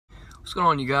What's going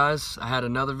on, you guys? I had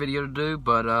another video to do,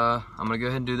 but I'm gonna go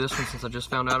ahead and do this one since I just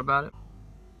found out about it.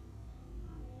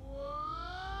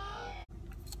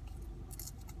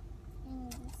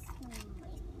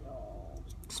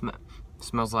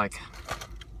 Smells like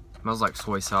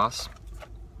soy sauce.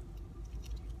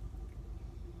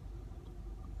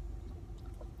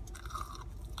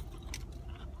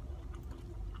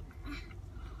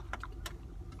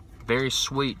 Very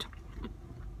sweet.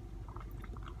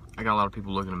 I got a lot of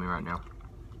people looking at me right now.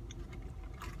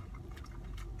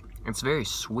 It's very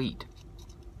sweet.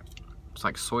 It's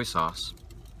like soy sauce.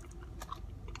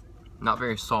 Not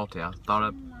very salty. I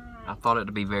thought it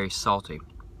to be very salty.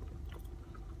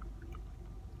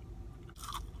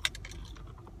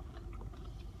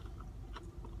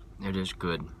 It is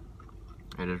good.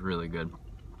 It is really good.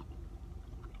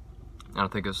 I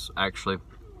think it's actually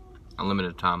a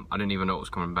limited time. I didn't even know it was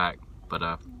coming back,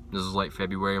 but this is late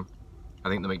February. I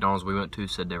think the McDonald's we went to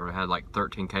said they had like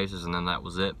 13 cases, and then that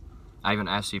was it. I even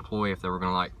asked the employee if they were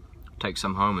gonna like take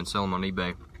some home and sell them on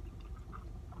eBay.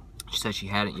 She said she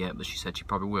hadn't yet, but she said she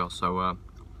probably will. So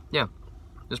yeah,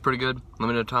 it's pretty good.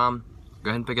 Limited time. Go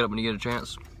ahead and pick it up when you get a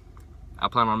chance. I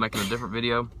plan on making a different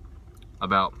video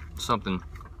about something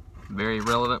very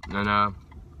relevant, and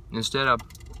instead I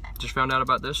just found out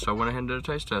about this, so I went ahead and did a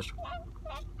taste test.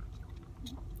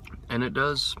 And it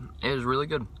is really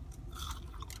good.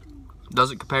 Does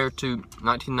it compare to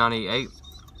 1998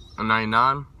 and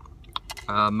 99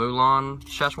 Mulan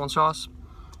Szechuan sauce?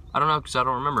 I don't know, because I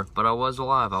don't remember, but I was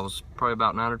alive. I was probably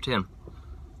about 9 or 10.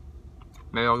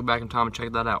 Maybe I'll go back in time and check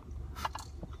that out.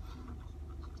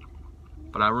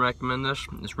 But I recommend this.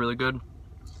 It's really good.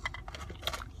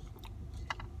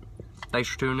 Thanks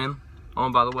for tuning in. Oh,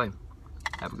 and by the way,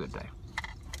 have a good day.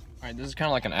 Alright, this is kind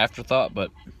of like an afterthought,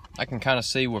 but I can kind of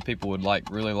see where people would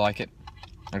really like it.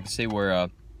 I can see where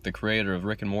the creator of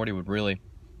Rick and Morty would really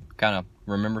kind of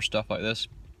remember stuff like this.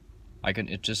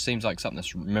 It just seems like something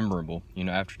that's memorable, you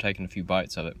know, after taking a few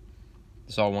bites of it.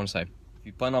 That's all I want to say. If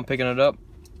you plan on picking it up,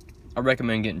 I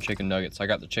recommend getting chicken nuggets. I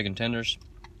got the chicken tenders.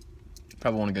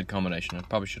 Probably want a good combination. I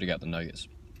probably should have got the nuggets.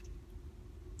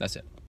 That's it.